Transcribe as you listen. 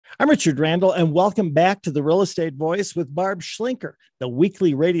I'm Richard Randall, and welcome back to the Real Estate Voice with Barb Schlinker, the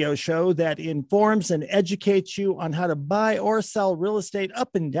weekly radio show that informs and educates you on how to buy or sell real estate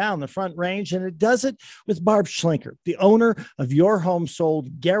up and down the Front Range. And it does it with Barb Schlinker, the owner of Your Home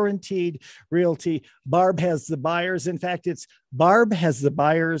Sold Guaranteed Realty. Barb has the buyers. In fact, it's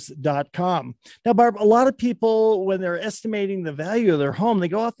barbhasthebuyers.com. Now, Barb, a lot of people, when they're estimating the value of their home, they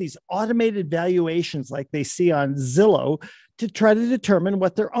go off these automated valuations like they see on Zillow to try to determine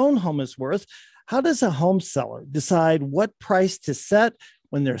what their own home is worth. How does a home seller decide what price to set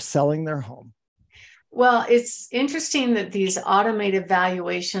when they're selling their home? Well, it's interesting that these automated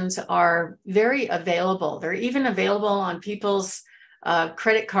valuations are very available. They're even available on people's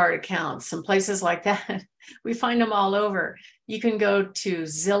credit card accounts and places like that. We find them all over. You can go to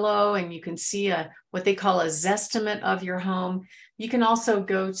Zillow and you can see what they call a zestimate of your home. You can also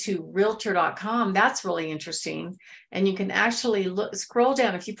go to realtor.com. That's really interesting. And you can actually scroll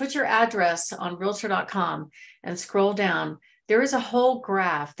down. If you put your address on realtor.com and scroll down, there is a whole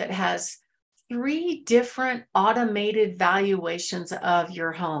graph that has 3 different automated valuations of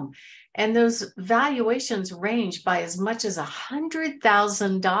your home. And those valuations range by as much as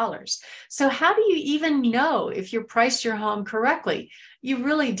 $100,000. So how do you even know if you priced your home correctly? You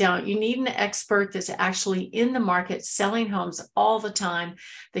really don't. You need an expert that's actually in the market selling homes all the time.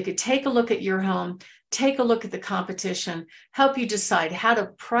 They could take a look at your home, take a look at the competition, help you decide how to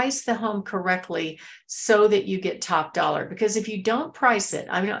price the home correctly so that you get top dollar. Because if you don't price it,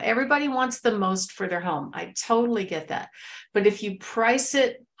 I know everybody wants the most for their home. I totally get that. But if you price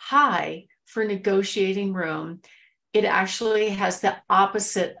it high for negotiating room, it actually has the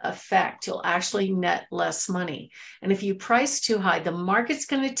opposite effect. You'll actually net less money. And if you price too high, the market's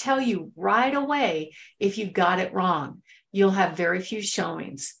going to tell you right away if you got it wrong. You'll have very few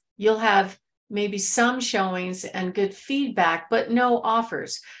showings. You'll have maybe some showings and good feedback, but no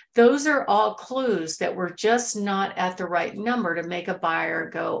offers. Those are all clues that we're just not at the right number to make a buyer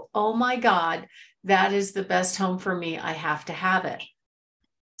go, oh my God, that is the best home for me. I have to have it.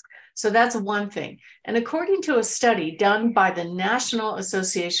 So that's one thing. And according to a study done by the National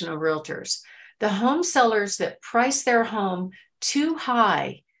Association of Realtors, the home sellers that price their home too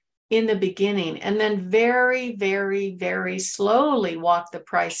high in the beginning and then very, very, very slowly walk the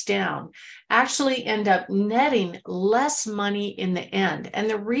price down actually end up netting less money in the end. And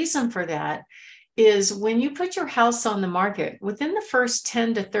the reason for that is when you put your house on the market within the first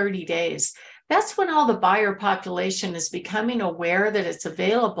 10 to 30 days, that's when all the buyer population is becoming aware that it's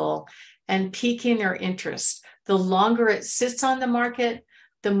available and piquing their interest. The longer it sits on the market,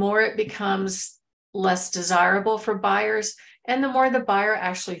 the more it becomes less desirable for buyers, and the more the buyer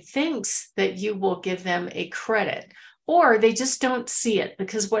actually thinks that you will give them a credit, or they just don't see it.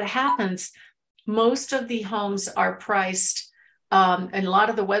 Because what happens, most of the homes are priced, and a lot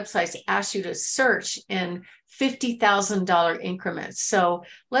of the websites ask you to search in $50,000 increments. So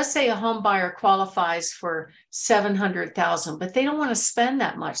let's say a home buyer qualifies for $700,000, but they don't want to spend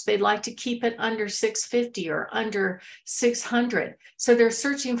that much. They'd like to keep it under $650 or under $600. So they're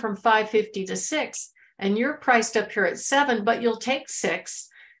searching from $550 to $600, and you're priced up here at $700, but you'll take $600.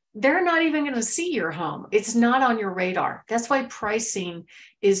 They're not even going to see your home. It's not on your radar. That's why pricing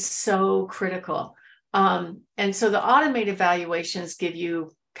is so critical. And so the automated valuations give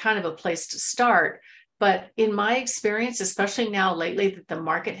you kind of a place to start. But in my experience, especially now lately that the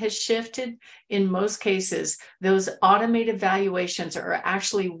market has shifted, in most cases, those automated valuations are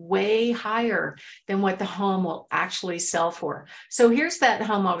actually way higher than what the home will actually sell for. So here's that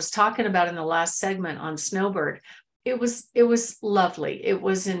home I was talking about in the last segment on Snowbird. It was lovely. It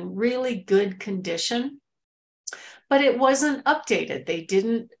was in really good condition, but it wasn't updated. They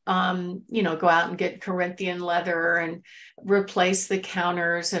didn't, go out and get Corinthian leather and replace the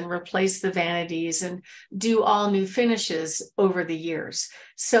counters and replace the vanities and do all new finishes over the years.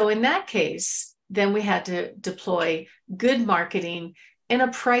 So in that case, then we had to deploy good marketing and a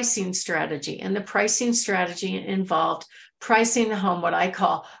pricing strategy. And the pricing strategy involved pricing the home, what I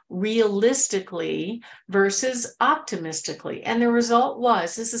call realistically versus optimistically. And the result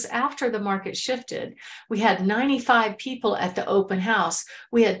was, this is after the market shifted. We had 95 people at the open house.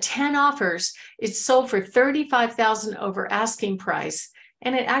 We had 10 offers. It sold for $35,000 over asking price.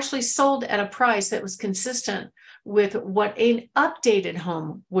 And it actually sold at a price that was consistent with what an updated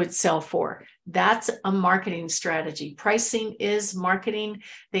home would sell for. That's a marketing strategy. Pricing is marketing.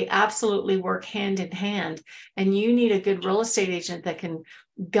 They absolutely work hand in hand. And you need a good real estate agent that can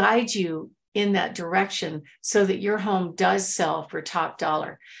guide you in that direction so that your home does sell for top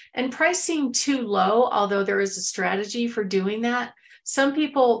dollar. And pricing too low, although there is a strategy for doing that, some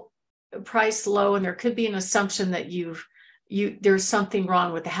people price low and there could be an assumption that you've there's something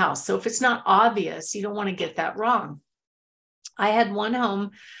wrong with the house. So if it's not obvious, you don't want to get that wrong. I had one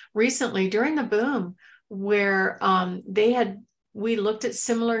home recently during the boom where we looked at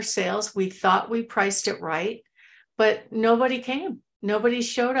similar sales. We thought we priced it right, but nobody came. Nobody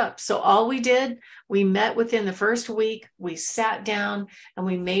showed up. So all we did, we met within the first week, we sat down and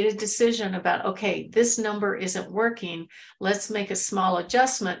we made a decision about, okay, this number isn't working. Let's make a small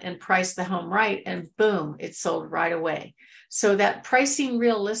adjustment and price the home right. And boom, it sold right away. So that pricing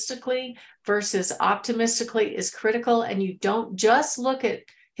realistically versus optimistically is critical. And you don't just look at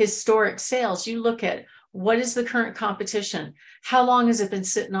historic sales, you look at what is the current competition? How long has it been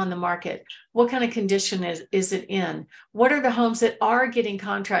sitting on the market? What kind of condition is it in? What are the homes that are getting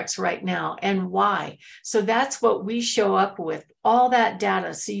contracts right now and why? So that's what we show up with, all that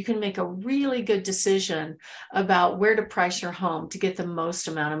data, so you can make a really good decision about where to price your home to get the most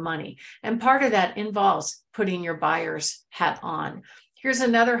amount of money. And part of that involves putting your buyer's hat on. Here's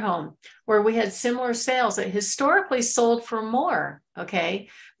another home where we had similar sales that historically sold for more, okay?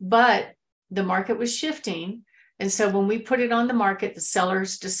 But the market was shifting. And so when we put it on the market, the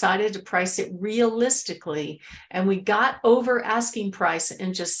sellers decided to price it realistically, and we got over asking price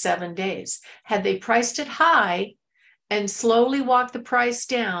in just 7 days. Had they priced it high and slowly walked the price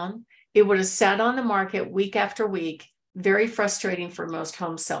down, it would have sat on the market week after week. Very frustrating for most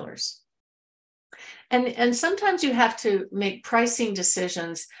home sellers. And sometimes you have to make pricing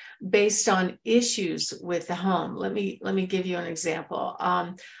decisions based on issues with the home. Let me give you an example.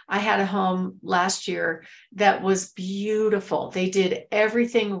 I had a home last year that was beautiful. They did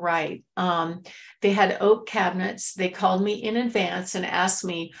everything right. They had oak cabinets. They called me in advance and asked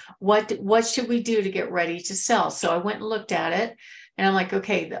me, what should we do to get ready to sell? So I went and looked at it. And I'm like,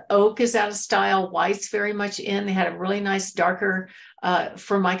 okay, the oak is out of style. White's very much in. They had a really nice darker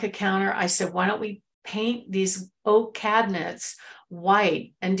Formica counter. I said, why don't we paint these oak cabinets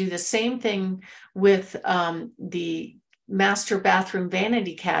white and do the same thing with the master bathroom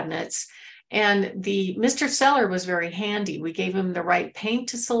vanity cabinets. And the Mr. Seller was very handy. We gave him the right paint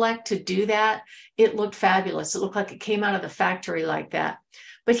to select to do that. It looked fabulous. It looked like it came out of the factory like that.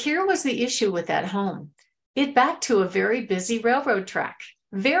 But here was the issue with that home. It backed to a very busy railroad track,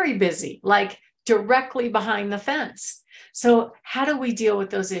 very busy, like directly behind the fence. So how do we deal with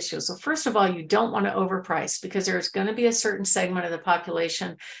those issues? So first of all, you don't want to overprice, because there's going to be a certain segment of the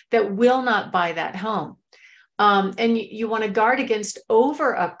population that will not buy that home. And you want to guard against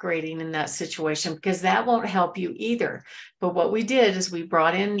over upgrading in that situation, because that won't help you either. But what we did is we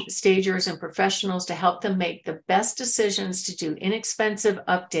brought in stagers and professionals to help them make the best decisions to do inexpensive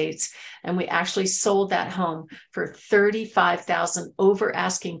updates. And we actually sold that home for $35,000 over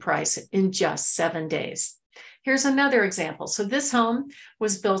asking price in just 7 days. Here's another example. So this home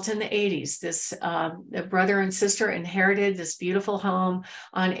was built in the 80s. This brother and sister inherited this beautiful home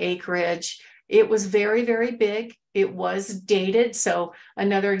on acreage. It was very, very big. It was dated. So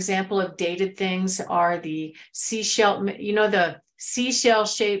another example of dated things are the seashell, the seashell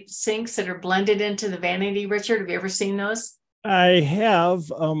shaped sinks that are blended into the vanity, Richard. Have you ever seen those? I have.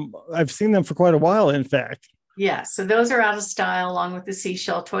 I've seen them for quite a while, in fact. Yeah, so those are out of style, along with the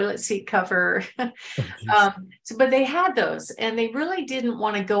seashell toilet seat cover. But they had those, and they really didn't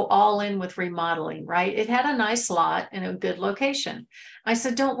want to go all in with remodeling, right? It had a nice lot and a good location. I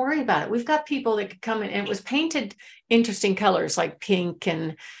said, don't worry about it. We've got people that could come in, and it was painted interesting colors like pink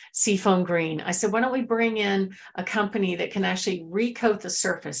and seafoam green. I said, why don't we bring in a company that can actually recoat the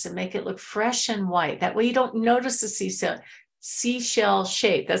surface and make it look fresh and white? That way you don't notice the seashell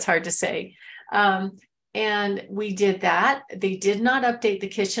shape. That's hard to say. And we did that. They did not update the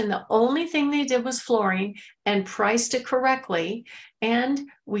kitchen. The only thing they did was flooring, and priced it correctly. And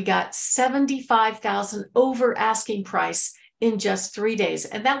we got $75,000 over asking price in just 3 days.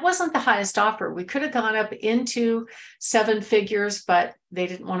 And that wasn't the highest offer. We could have gone up into 7 figures, but they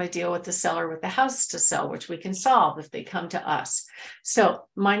didn't want to deal with the seller with the house to sell, which we can solve if they come to us. So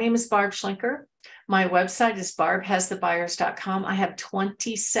my name is Barb Schlinker. My website is barbhasthebuyers.com. I have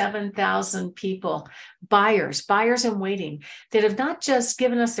 27,000 people, buyers in waiting, that have not just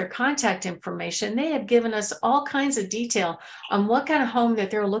given us their contact information, they have given us all kinds of detail on what kind of home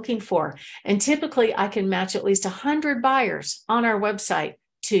that they're looking for. And typically I can match at least 100 buyers on our website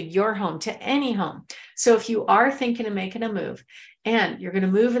to your home, to any home. So if you are thinking of making a move, and you're going to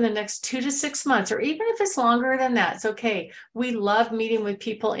move in the next 2 to 6 months, or even if it's longer than that, it's okay. We love meeting with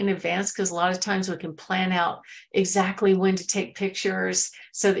people in advance, because a lot of times we can plan out exactly when to take pictures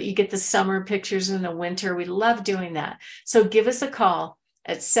so that you get the summer pictures in the winter. We love doing that. So give us a call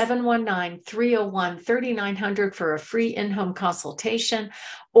at 719-301-3900 for a free in-home consultation,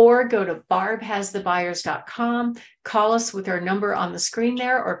 or go to barbhasthebuyers.com. Call us with our number on the screen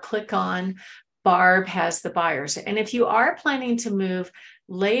there, or click on Barb Has the Buyers. And if you are planning to move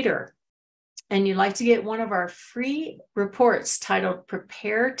later and you'd like to get one of our free reports titled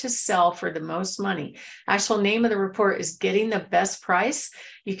Prepare to Sell for the Most Money, actual name of the report is Getting the Best Price,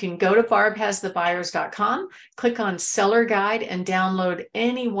 you can go to barbhasthebuyers.com, click on Seller Guide, and download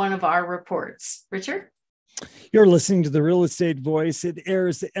any one of our reports. Richard? You're listening to The Real Estate Voice. It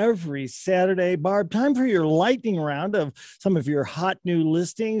airs every Saturday. Barb, time for your lightning round of some of your hot new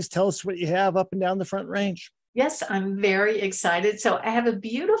listings. Tell us what you have up and down the Front Range. Yes, I'm very excited. So I have a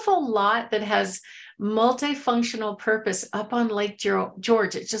beautiful lot that has multifunctional purpose up on Lake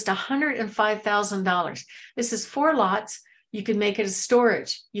George. It's just $105,000. This is 4 lots. You can make it a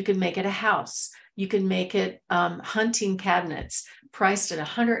storage. You can make it a house. You can make it hunting cabinets, priced at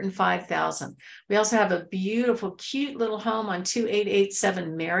 $105,000. We also have a beautiful, cute little home on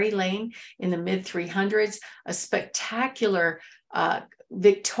 2887 Mary Lane in the mid 300s, a spectacular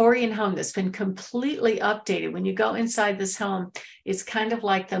Victorian home that's been completely updated. When you go inside this home, it's kind of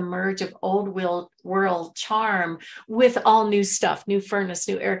like the merge of old world charm with all new stuff, new furnace,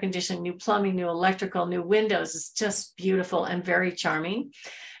 new air conditioning, new plumbing, new electrical, new windows. It's just beautiful and very charming.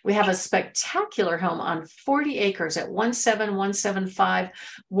 We have a spectacular home on 40 acres at 17175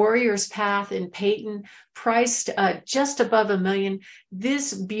 Warriors Path in Peyton, priced just above $1 million.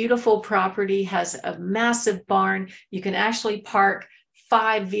 This beautiful property has a massive barn. You can actually park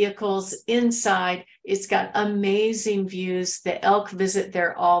 5 vehicles inside. It's got amazing views. The elk visit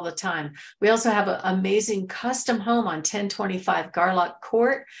there all the time. We also have an amazing custom home on 1025 Garlock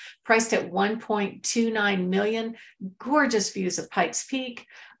Court, priced at $1.29 million. Gorgeous views of Pikes Peak.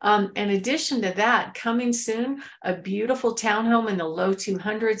 In addition to that, coming soon, a beautiful townhome in the low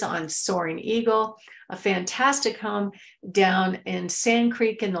 200s on Soaring Eagle, a fantastic home down in Sand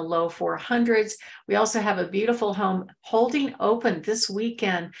Creek in the low 400s. We also have a beautiful home holding open this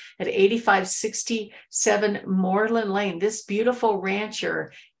weekend at 8567 Moreland Lane. This beautiful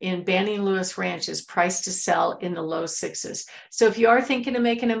rancher in Banning Lewis Ranch is priced to sell in the low 6s. So if you are thinking of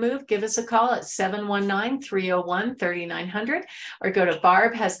making a move, give us a call at 719-301-3900 or go to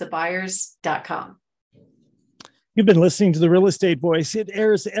barbhasthebuyers.com. You've been listening to The Real Estate Voice. It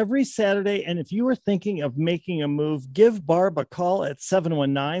airs every Saturday. And if you are thinking of making a move, give Barb a call at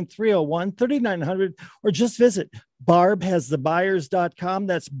 719-301-3900 or just visit barbhasthebuyers.com.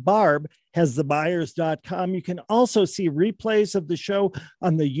 That's barbhasthebuyers.com. You can also see replays of the show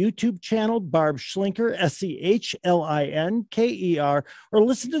on the YouTube channel, Barb Schlinker, Schlinker, or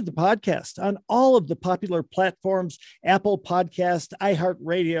listen to the podcast on all of the popular platforms, Apple Podcast,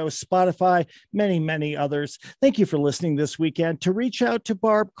 iHeartRadio, Spotify, many, many others. Thank you for listening this weekend. To reach out to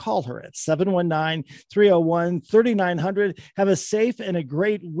Barb, call her at 719-301-3900. Have a safe and a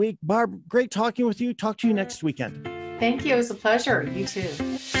great week. Barb, great talking with you. Talk to you next weekend. Thank you. It was a pleasure. You too.